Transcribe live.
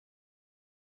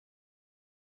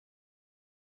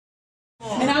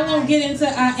And I won't get into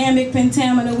iambic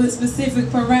pentameter with specific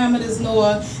parameters,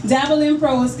 nor dabble in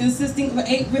prose consisting of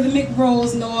 8 rhythmic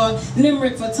rows, nor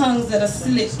limerick for tongues that are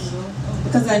slick,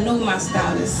 because I know my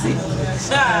style is sick.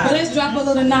 But let's drop a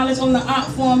little knowledge on the art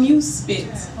form you spit.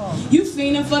 You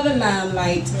fiending for the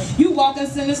limelight. You walking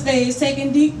center stage,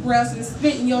 taking deep breaths and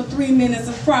spitting your 3 minutes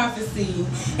of prophecy.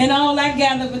 And all I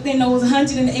gathered within those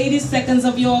 180 seconds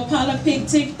of your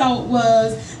apocalyptic thought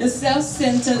was the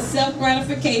self-centered,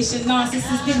 self-gratification,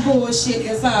 narcissistic bullshit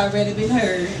that's already been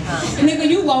heard. And nigga,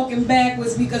 you walking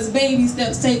backwards because baby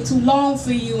steps take too long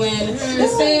for you. And the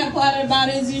sad part about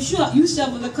it is you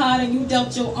shuffle the card and you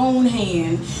dealt your own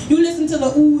hand. You listen to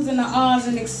the oohs and the ahs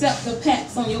and accept the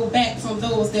pats on your back from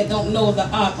those that don't know the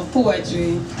art of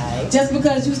poetry. Just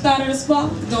because you started a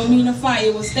spark don't mean a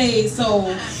fire will stay. So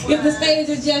if the stage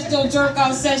is just your jerk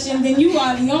off session, then you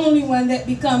are the only one that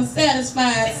becomes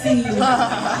satisfied. See,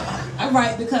 I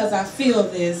write because I feel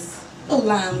this. No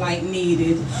limelight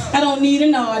needed. I don't need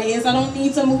an audience. I don't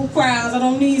need to move crowds. I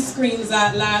don't need screams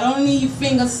out loud. I don't need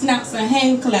finger snaps and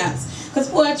hand claps. Because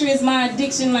poetry is my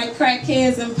addiction like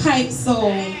crackheads and pipes. So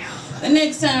the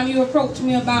next time you approach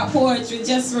me about poetry,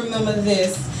 just remember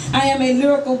this. I am a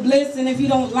lyrical bliss, and if you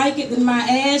don't like it, then my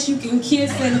ass you can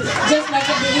kiss. And just like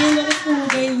at the end of the school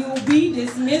day, you'll be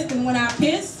dismissed. And when I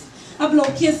piss, I blow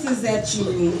kisses at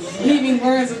you, leaving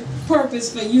words of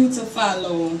purpose for you to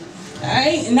follow.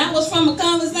 Alright? And that was from a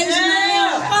conversation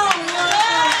on the phone.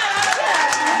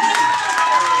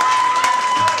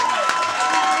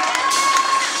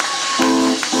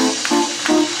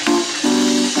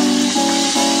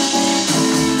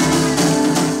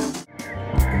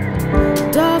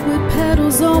 Dog with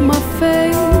petals on my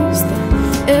face.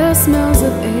 The air smells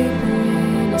of April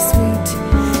rain. It's sweet,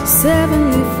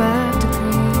 75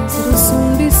 degrees. It'll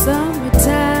soon be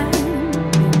summertime in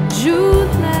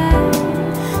July.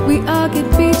 We all get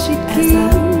beachy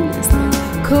keen as the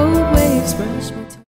cold waves rush me.